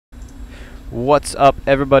What's up,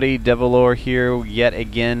 everybody? Devilor here yet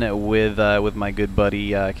again with my good buddy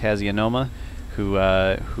Kazey, who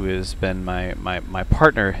has been my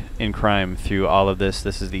partner in crime through all of this.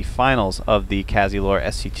 This is the finals of the Kaze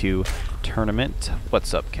SC2 Tournament.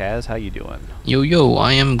 What's up, Kaz? How you doing? Yo,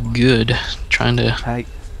 I am good. Trying to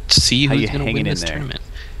see who's going to win this tournament.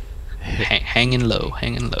 Hanging low.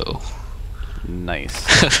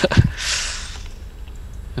 Nice.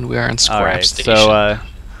 And we are in Scrap Station. So,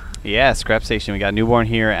 yeah, Scrap Station. We got Newborn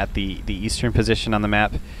here at the eastern position on the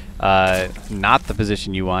map. Not the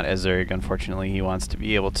position you want, as Zerg. Unfortunately, he wants to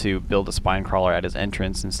be able to build a spine crawler at his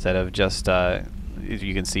entrance instead of just, as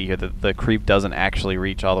you can see here, the creep doesn't actually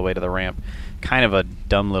reach all the way to the ramp. Kind of a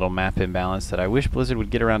dumb little map imbalance that I wish Blizzard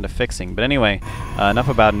would get around to fixing. But anyway, enough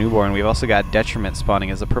about Newborn. We've also got Detriment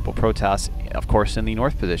spawning as a purple Protoss, of course, in the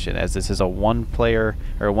north position, as this is a one-player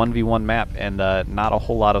or 1v1 map and not a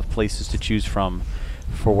whole lot of places to choose from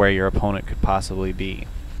for where your opponent could possibly be.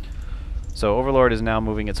 So Overlord is now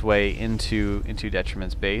moving its way into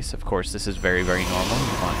Detriment's base. Of course, this is very, very normal.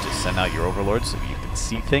 You want to send out your Overlord so you can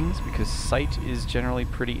see things, because sight is generally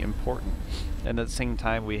pretty important. And at the same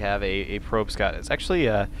time, we have a probe scout. It's actually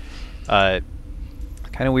kind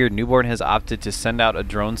of weird. Newborn has opted to send out a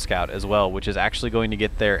drone scout as well, which is actually going to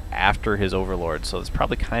get there after his Overlord. So it's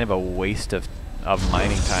probably kind of a waste of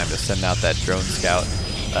mining time to send out that drone scout.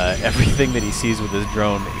 Everything that he sees with his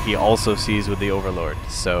drone, he also sees with the Overlord.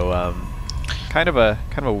 So kind of a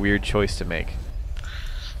weird choice to make.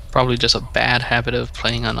 Probably just a bad habit of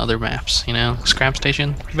playing on other maps, you know? Scrap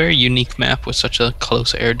Station, very unique map with such a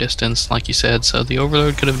close air distance, like you said, so the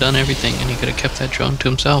Overlord could have done everything, and he could have kept that drone to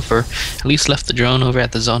himself, or at least left the drone over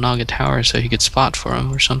at the Zonaga Tower so he could spot for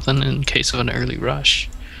him or something in case of an early rush.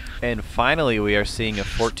 And finally, we are seeing a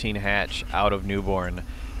 14 hatch out of Newborn.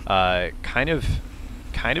 Kind of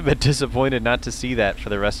a bit disappointed not to see that for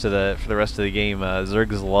the rest of the game.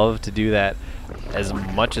 Zergs love to do that as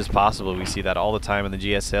much as possible. We see that all the time in the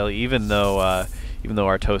GSL, even though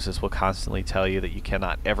Artosis will constantly tell you that you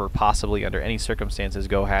cannot ever possibly, under any circumstances,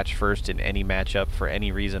 go hatch first in any matchup for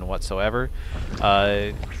any reason whatsoever.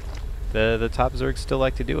 The top Zergs still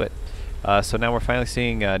like to do it. So now we're finally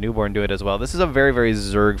seeing Newborn do it as well. This is a very, very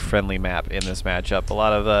Zerg-friendly map in this matchup. A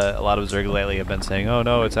lot of Zerg lately have been saying, "Oh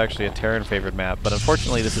no, it's actually a Terran-favored map." But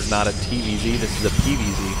unfortunately, this is not a TVZ. This is a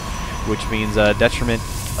PVZ, which means Detriment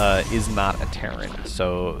is not a Terran.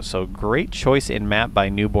 So great choice in map by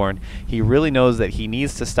Newborn. He really knows that he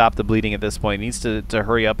needs to stop the bleeding at this point. He needs to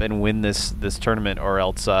hurry up and win this tournament, or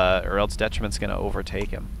else Detriment's going to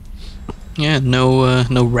overtake him. Yeah, no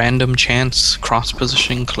random chance cross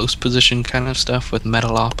position, close position kind of stuff with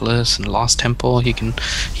Metalopolis and Lost Temple.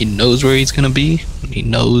 He knows where he's gonna be. He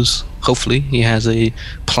knows, hopefully, he has a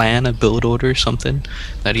plan, a build order, something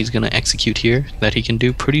that he's gonna execute here that he can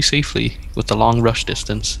do pretty safely with the long rush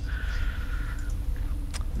distance.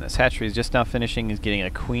 This hatchery is just now finishing. He's getting a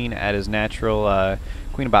queen at his natural,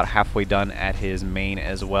 queen about halfway done at his main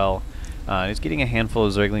as well. He's getting a handful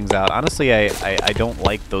of Zerglings out. Honestly, I don't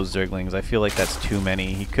like those Zerglings. I feel like that's too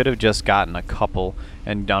many. He could have just gotten a couple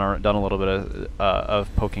and done a little bit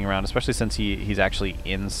of poking around, especially since he's actually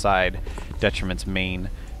inside Detriment's main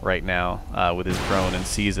right now with his drone and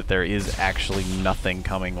sees that there is actually nothing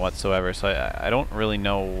coming whatsoever. So I don't really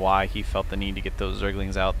know why he felt the need to get those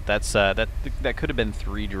Zerglings out. That's that could have been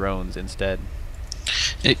 3 drones instead.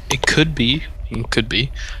 It could be. It could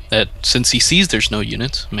be that since he sees there's no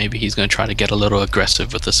units, maybe he's going to try to get a little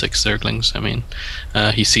aggressive with the 6 Zerglings. I mean,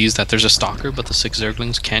 he sees that there's a Stalker, but the 6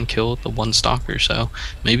 Zerglings can kill the 1 Stalker, so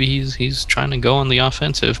maybe he's trying to go on the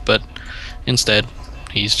offensive, but instead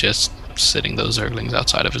he's just sitting those Zerglings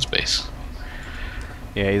outside of his base.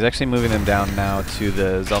 Yeah, he's actually moving them down now to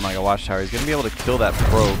the Zelnaga Watchtower. He's going to be able to kill that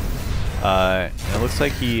probe. And it looks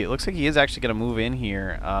like he is actually going to move in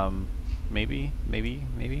here. Maybe.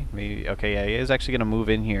 Okay, yeah, he is actually going to move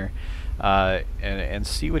in here and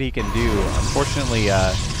see what he can do. Unfortunately,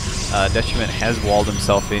 Detriment has walled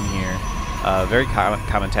himself in here. Very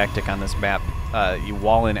common tactic on this map. You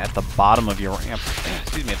wall in at the bottom of your ramp.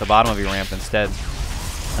 Excuse me, at the bottom of your ramp instead.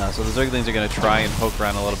 So the Zerglings are going to try and poke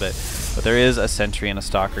around a little bit, but there is a sentry and a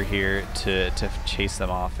stalker here to chase them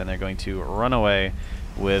off, and they're going to run away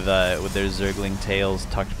with their Zergling tails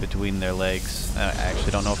tucked between their legs. I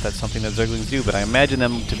actually don't know if that's something that Zerglings do, but I imagine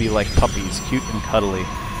them to be like puppies, cute and cuddly,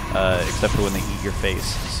 except for when they eat your face.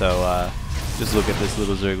 So just look at this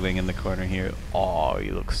little Zergling in the corner here. Oh,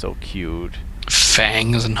 you look so cute.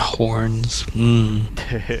 Fangs and horns.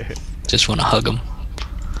 Just want to hug him.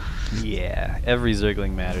 Yeah, every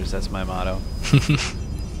Zergling matters. That's my motto.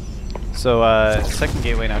 So second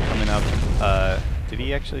gateway now coming up. Did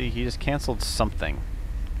he actually? He just canceled something.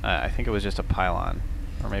 I think it was just a pylon,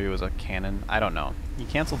 or maybe it was a cannon. I don't know. He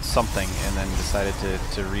canceled something and then decided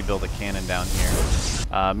to rebuild a cannon down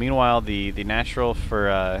here. Meanwhile, the natural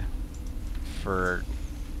for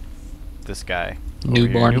this guy.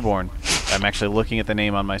 Newborn. I'm actually looking at the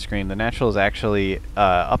name on my screen. The natural is actually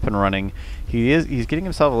up and running. He's getting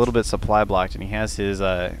himself a little bit supply blocked, and he has his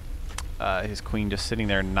queen just sitting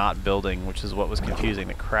there not building, which is what was confusing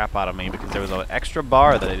the crap out of me because there was an extra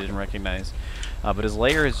bar that I didn't recognize. But his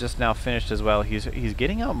layer is just now finished as well. He's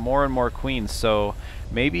getting out more and more queens, so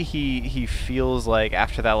maybe he feels like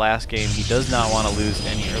after that last game he does not want to lose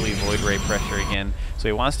any early Void Ray pressure again. So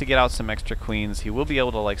he wants to get out some extra queens. He will be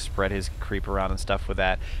able to like spread his creep around and stuff with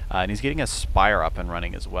that, and he's getting a Spire up and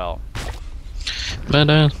running as well. But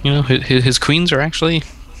you know, his queens are actually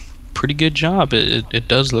pretty good job. It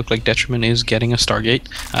does look like Detriment is getting a Stargate.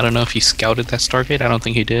 I don't know if he scouted that Stargate. I don't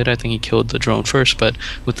think he did. I think he killed the drone first, but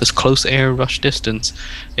with this close air rush distance,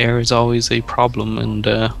 air is always a problem, and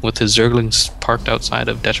with his Zerglings parked outside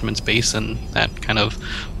of Detriment's base and that kind of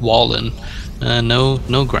wall in,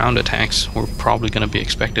 no ground attacks were probably going to be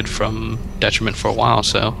expected from Detriment for a while,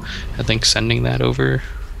 so I think sending that over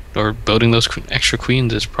or building those extra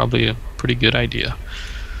queens is probably a pretty good idea.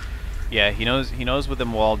 Yeah, he knows with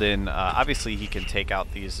them walled in, obviously he can take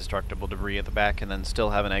out these destructible debris at the back and then still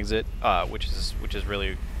have an exit, which is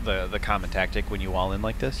really the common tactic when you wall in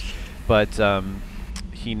like this. But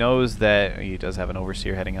he knows that he does have an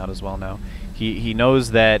Overseer heading out as well now. He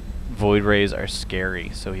knows that Void Rays are scary,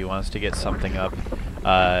 so he wants to get something up,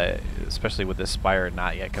 especially with this Spire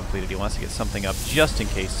not yet completed. He wants to get something up just in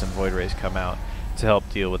case some Void Rays come out to help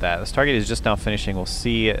deal with that. This target is just now finishing. We'll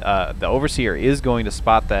see. The Overseer is going to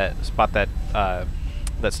spot that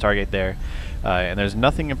Stargate there, and there's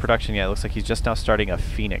nothing in production yet. It looks like he's just now starting a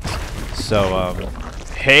Phoenix. So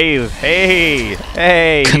hey, he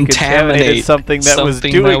contaminated something that was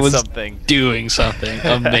doing something.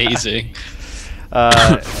 Amazing.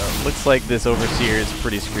 Looks like this Overseer is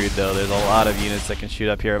pretty screwed though. There's a lot of units that can shoot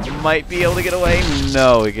up here. Might be able to get away.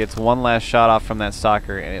 No, it gets one last shot off from that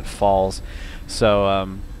Stalker and it falls. So,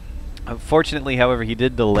 unfortunately, however, he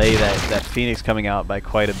did delay that Phoenix coming out by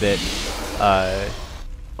quite a bit.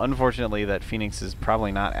 Unfortunately, that Phoenix is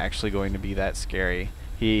probably not actually going to be that scary.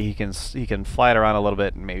 He can fly it around a little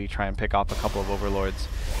bit and maybe try and pick off a couple of Overlords.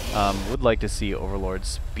 Would like to see Overlord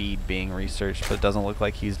speed being researched, but it doesn't look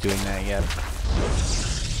like he's doing that yet.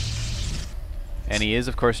 And he is,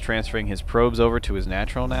 of course, transferring his probes over to his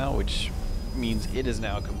natural now, which means it is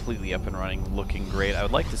now completely up and running, looking great. I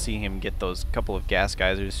would like to see him get those couple of gas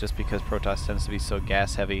geysers just because Protoss tends to be so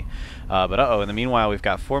gas heavy. But in the meanwhile, we've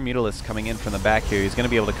got 4 Mutalisks coming in from the back here. He's going to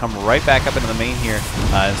be able to come right back up into the main here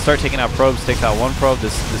and start taking out probes. Takes out 1 probe.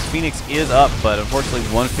 This Phoenix is up, but unfortunately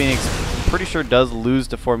 1 Phoenix, I'm pretty sure, does lose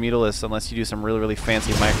to 4 Mutalisks unless you do some really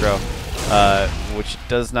fancy micro. Which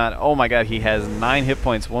does not. Oh my god, he has 9 hit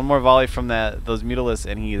points. 1 more volley from those Mutalisks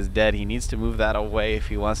and he is dead. He needs to move that away if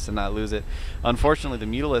he wants to not lose it. Unfortunately, the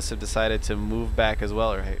Mutalisks have decided to move back as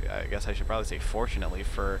well, or I guess I should probably say fortunately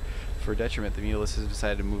for Detriment, the Mutalisks have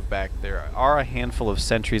decided to move back. There are a handful of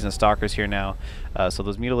sentries and stalkers here now, so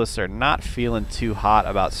those Mutalisks are not feeling too hot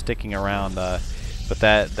about sticking around. But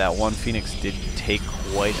that 1 Phoenix did take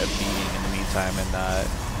quite a beating in the meantime, and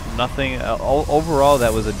nothing. Overall,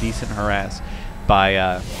 that was a decent harass by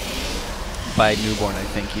Newborn. I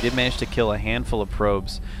think he did manage to kill a handful of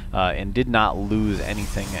probes and did not lose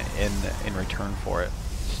anything in return for it.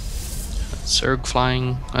 Zerg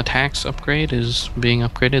flying attacks upgrade is being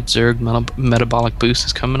upgraded. Zerg metabolic boost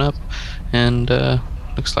is coming up, and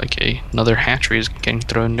looks like another hatchery is getting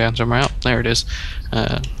thrown down somewhere else. There it is.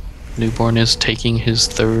 Newborn is taking his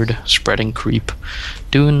 3rd spreading creep,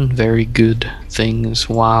 doing very good things,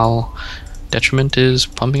 while Detriment is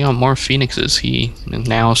pumping out more Phoenixes. He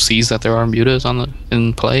now sees that there are mutas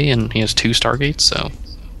in play, and he has 2 Stargates, so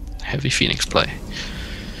heavy Phoenix play.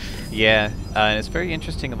 Yeah, and it's very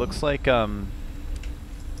interesting. It looks like Newborn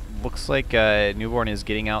is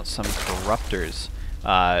getting out some Corruptors,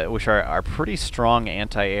 which are pretty strong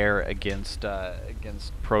anti-air against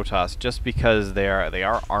Protoss, just because they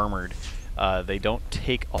are armored. They don't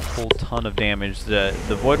take a whole ton of damage. The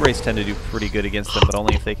Void Rays tend to do pretty good against them, but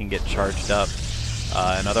only if they can get charged up.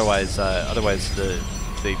 And otherwise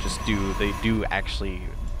they do actually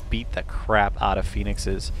beat the crap out of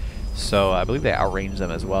Phoenixes. So I believe they outrange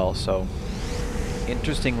them as well. So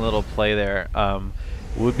interesting little play there.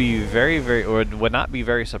 Would be would not be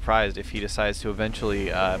very surprised if he decides to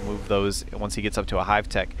eventually move those once he gets up to a hive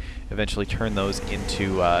tech. Eventually turn those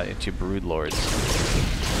into brood lords.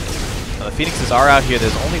 The Phoenixes are out here.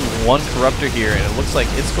 There's only 1 corruptor here, and it looks like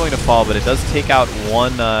it's going to fall, but it does take out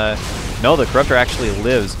one No, the Corruptor actually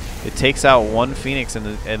lives. It takes out one Phoenix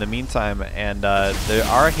in the meantime, and there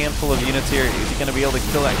are a handful of units here. Is he going to be able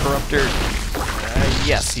to kill that Corruptor?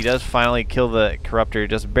 Yes, he does finally kill the Corruptor.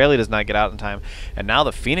 Just barely does not get out in time. And now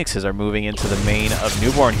the Phoenixes are moving into the main of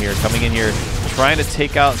Newborn here, coming in here, trying to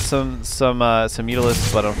take out some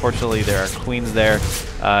Mutalisks, but unfortunately there are Queens there,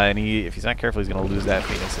 and if he's not careful, he's going to lose that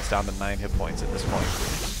Phoenix. It's down to 9 hit points at this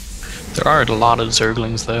point. There are a lot of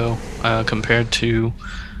Zerglings though, compared to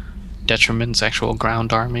Detriment's actual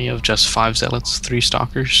ground army of just 5 Zealots, 3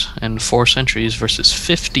 Stalkers, and 4 Sentries versus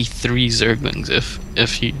 53 Zerglings. If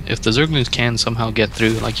the Zerglings can somehow get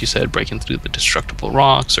through, like you said, breaking through the destructible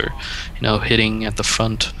rocks, or hitting at the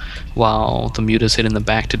front while the Mutas hit in the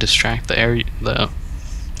back to distract the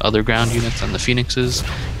other ground units and the Phoenixes,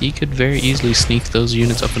 he could very easily sneak those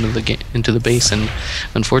units up into the base. And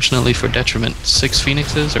unfortunately for Detriment, 6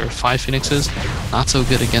 Phoenixes or 5 Phoenixes, not so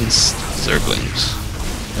good against Zerglings.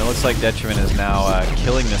 It looks like Detriment is now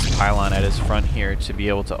killing this pylon at his front here to be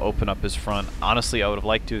able to open up his front. Honestly, I would have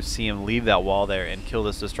liked to see him leave that wall there and kill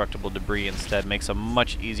this destructible debris instead. Makes a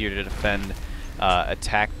much easier to defend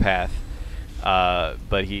attack path.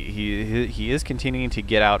 But he is continuing to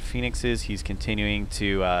get out Phoenixes. He's continuing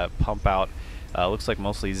to pump out, looks like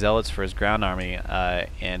mostly Zealots for his ground army.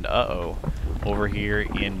 And over here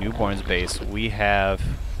in Newborn's base, we have,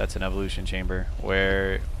 that's an evolution chamber.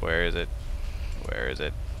 Where is it? Where is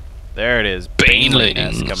it? There it is.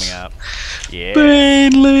 Banelings coming out. Yeah.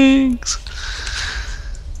 Banelings.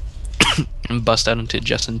 And bust out into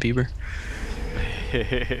Justin Bieber.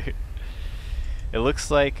 It looks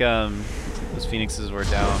like those Phoenixes were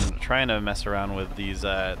down trying to mess around with these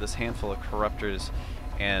this handful of Corruptors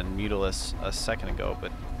and Mutalisks a second ago,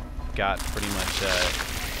 but got pretty much.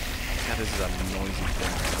 God, this is a noisy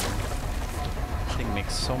thing. This thing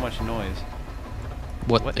makes so much noise.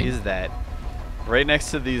 What is that? Right next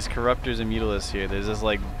to these Corruptors and Mutalisks here, there's this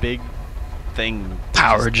like big thing,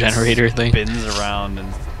 power generator thing, spins around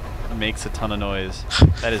and makes a ton of noise.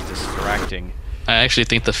 That is distracting. I actually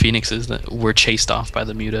think the Phoenixes that were chased off by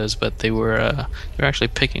the Mutas, but they were actually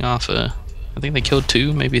picking off I think they killed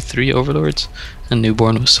 2, maybe 3 Overlords, and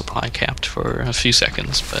Newborn was supply capped for a few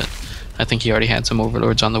seconds, but I think he already had some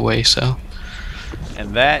Overlords on the way, so.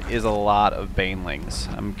 And that is a lot of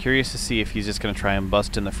Banelings. I'm curious to see if he's just going to try and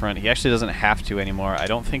bust in the front. He actually doesn't have to anymore. I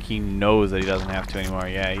don't think he knows that he doesn't have to anymore.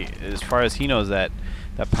 Yeah, as far as he knows, that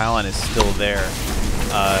pylon is still there.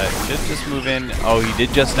 Just move in. Oh, he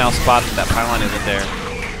did just now spot that pylon isn't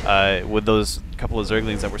there with those couple of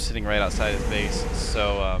Zerglings that were sitting right outside his base.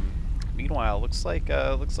 So meanwhile, looks like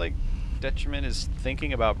Detriment is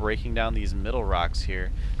thinking about breaking down these middle rocks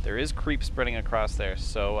here. There is creep spreading across there,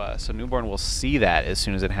 so Newborn will see that as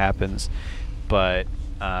soon as it happens. But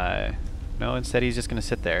no, instead he's just going to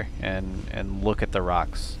sit there and look at the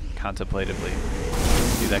rocks contemplatively.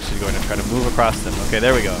 He's actually going to try to move across them. Okay,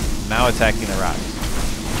 there we go. Now attacking the rocks.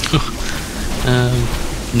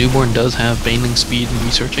 Newborn does have Baneling speed in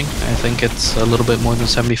researching. I think it's a little bit more than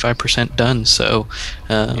 75% done. So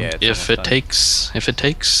yeah, if it takes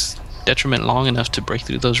Detriment long enough to break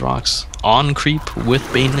through those rocks on creep with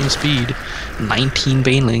Baneling speed, 19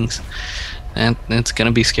 Banelings, and it's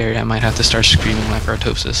gonna be scary. I might have to start screaming like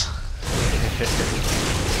Artosis.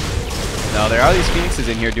 No, there are these Phoenixes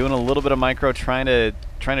in here doing a little bit of micro, trying to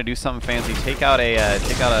do something fancy. Take out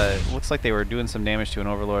a. Looks like they were doing some damage to an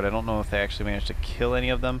Overlord. I don't know if they actually managed to kill any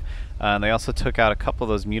of them. And they also took out a couple of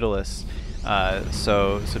those Mutalisks.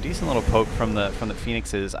 So decent little poke from the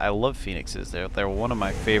Phoenixes. I love Phoenixes. They're one of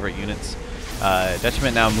my favorite units.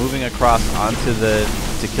 Detriment now moving across onto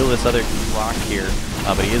to kill this other rock here,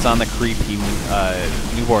 but he is on the creep.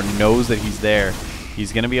 Newborn knows that he's there.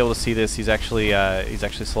 He's going to be able to see this. He's actually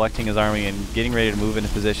selecting his army and getting ready to move into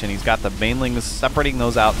position. He's got the Banelings, separating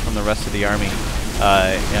those out from the rest of the army.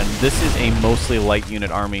 And this is a mostly light unit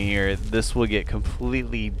army here. This will get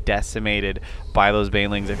completely decimated by those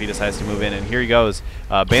Banelings if he decides to move in. And here he goes.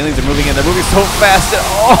 Banelings are moving in. They're moving so fast.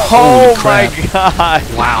 Oh my god!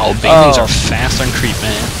 Wow, Banelings are fast on creep,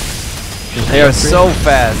 man. They are so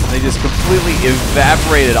fast. They just completely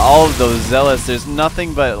evaporated all of those Zealots. There's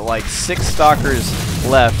nothing but like 6 Stalkers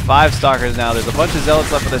left. 5 Stalkers now. There's a bunch of Zealots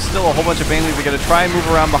left, but there's still a whole bunch of Banelings. They're going to try and move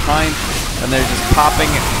around behind, and they're just popping.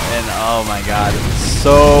 And oh my god,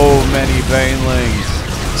 so many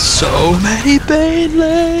Banelings. So many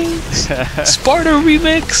Banelings. Sparta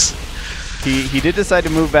remix. He did decide to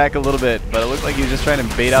move back a little bit, but it looked like he was just trying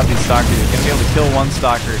to bait out these Stalkers. He's going to be able to kill 1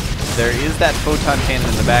 Stalker. There is that photon cannon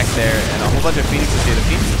in the back there, and a whole bunch of Phoenixes here. The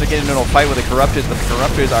Phoenixes are getting into a fight with the Corruptors, but the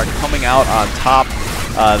Corruptors are coming out on top.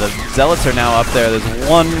 The Zealots are now up there. There's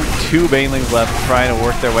 2 Banelings left trying to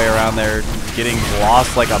work their way around there. getting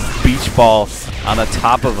lost like a beach ball on the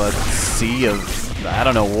top of a sea of, I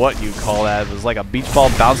don't know what you call that. It was like a beach ball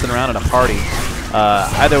bouncing around at a party.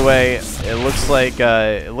 Either way, it looks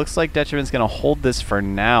like Detriment's gonna hold this for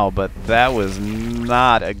now, but that was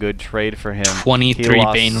not a good trade for him. 23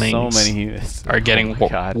 Banelings so many units. are getting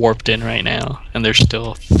warped in right now, and there's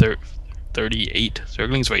still 38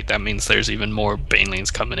 Zerglings. Wait, that means there's even more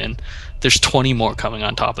Banelings coming in. There's 20 more coming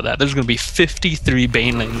on top of that. There's going to be 53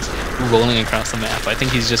 Banelings rolling across the map. I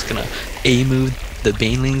think he's just going to A-move the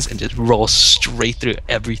Banelings and just roll straight through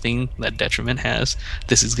everything that Detriment has.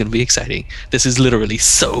 This is going to be exciting. This is literally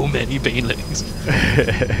so many Banelings.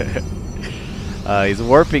 He's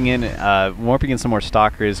warping in some more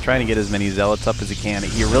Stalkers, trying to get as many Zealots up as he can.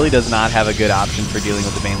 He really does not have a good option for dealing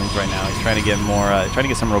with the Banelings right now. He's trying to get more, trying to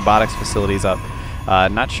get some robotics facilities up.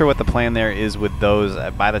 Not sure what the plan there is with those.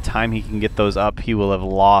 By the time he can get those up, he will have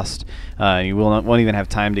lost. He won't even have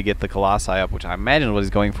time to get the Colossi up, which I imagine is what he's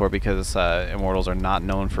going for, because Immortals are not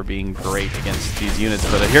known for being great against these units.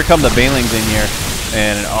 But here come the Banelings in here,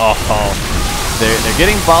 and they're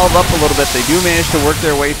getting followed up a little bit. They do manage to work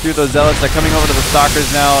their way through those Zealots. They're coming over to the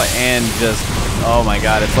Stalkers now, and just, oh my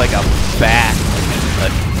god, it's like a bath. A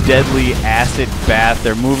deadly acid bath.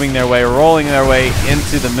 They're moving their way, rolling their way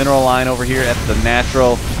into the mineral line over here at the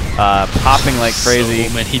natural, popping like crazy.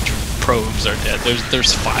 So many probes are dead.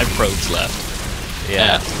 There's 5 probes left.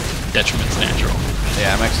 Yeah. Detriment's natural.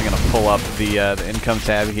 Yeah, I'm actually going to pull up the income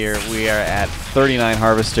tab here. We are at 39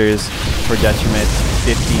 harvesters for Detriment,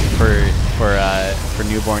 50 for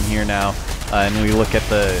Newborn here now. And we look at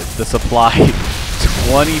the supply,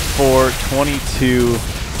 24,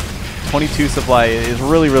 22 supply is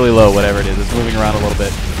really, really low, whatever it is. It's moving around a little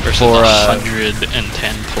bit. Versus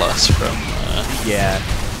 110 plus from... Yeah.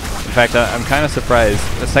 In fact, I'm kind of surprised.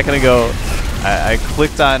 A second ago, I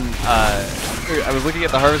clicked on... I was looking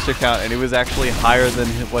at the harvester count, and it was actually higher than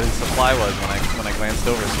what his supply was when I glanced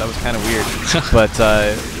over, so that was kind of weird. But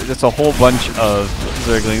just a whole bunch of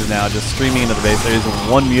Zerglings now just streaming into the base. There's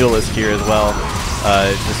one Mutalisk here as well,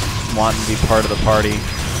 just wanting to be part of the party.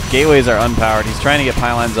 Gateways are unpowered. He's trying to get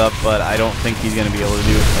pylons up, but I don't think he's going to be able to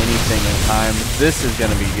do anything in time. This is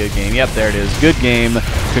going to be a good game. Yep, there it is. Good game.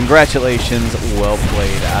 Congratulations. Well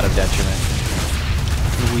played out of Detriment.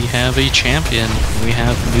 We have a champion. We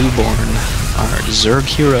have Newborn, our Zerg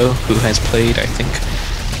hero, who has played, I think,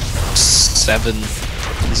 7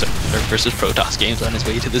 Zerg versus Protoss games on his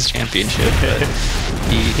way to this championship. But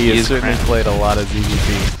he has certainly played a lot of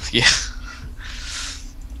ZVP. Yeah.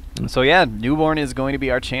 So yeah, Newborn is going to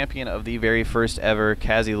be our champion of the very first ever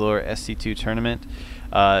Kaze Lore SC2 Tournament.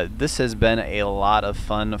 This has been a lot of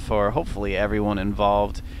fun for hopefully everyone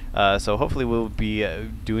involved. So hopefully we'll be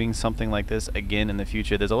doing something like this again in the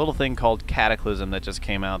future. There's a little thing called Cataclysm that just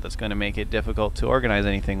came out that's going to make it difficult to organize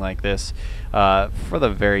anything like this for the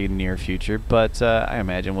very near future. But I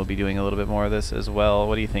imagine we'll be doing a little bit more of this as well.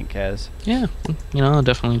 What do you think, Kaz? Yeah, I'll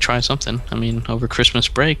definitely try something. I mean, over Christmas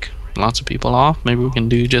break, lots of people off. Maybe we can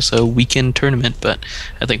do just a weekend tournament, but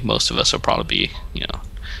I think most of us will probably be,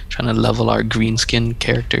 trying to level our green skin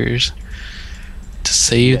characters to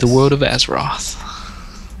save the world of Azeroth.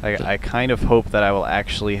 I kind of hope that I will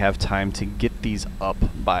actually have time to get these up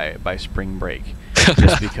by spring break,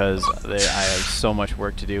 just because I have so much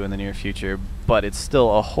work to do in the near future. But it's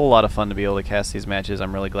still a whole lot of fun to be able to cast these matches.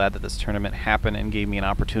 I'm really glad that this tournament happened and gave me an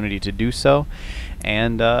opportunity to do so.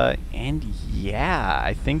 And yeah,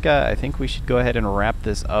 I think we should go ahead and wrap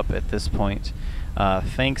this up at this point.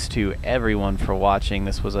 Thanks to everyone for watching.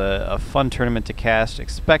 This was a fun tournament to cast.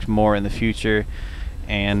 Expect more in the future.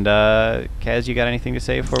 And Kaz, you got anything to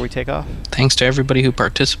say before we take off? Thanks to everybody who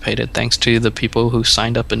participated. Thanks to the people who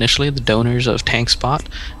signed up initially, the donors of TankSpot,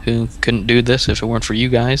 who couldn't do this if it weren't for you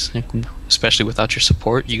guys, especially without your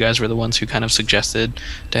support. You guys were the ones who kind of suggested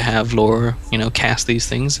to have Lore, cast these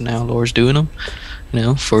things, and now Lore's doing them.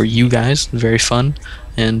 For you guys, very fun.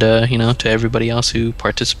 And to everybody else who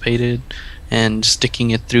participated and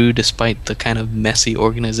sticking it through despite the kind of messy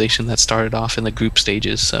organization that started off in the group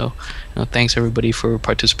stages. So thanks everybody for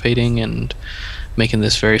participating and making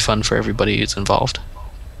this very fun for everybody who's involved.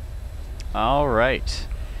 All right.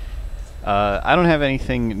 I don't have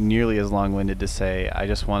anything nearly as long-winded to say. I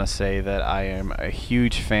just want to say that I am a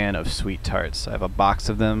huge fan of sweet tarts. I have a box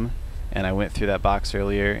of them, and I went through that box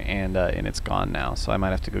earlier, and it's gone now, so I might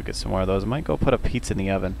have to go get some more of those. I might go put a pizza in the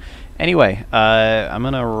oven. Anyway, I'm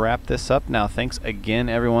going to wrap this up now. Thanks again,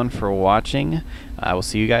 everyone, for watching. I will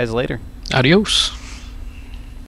see you guys later. Adios.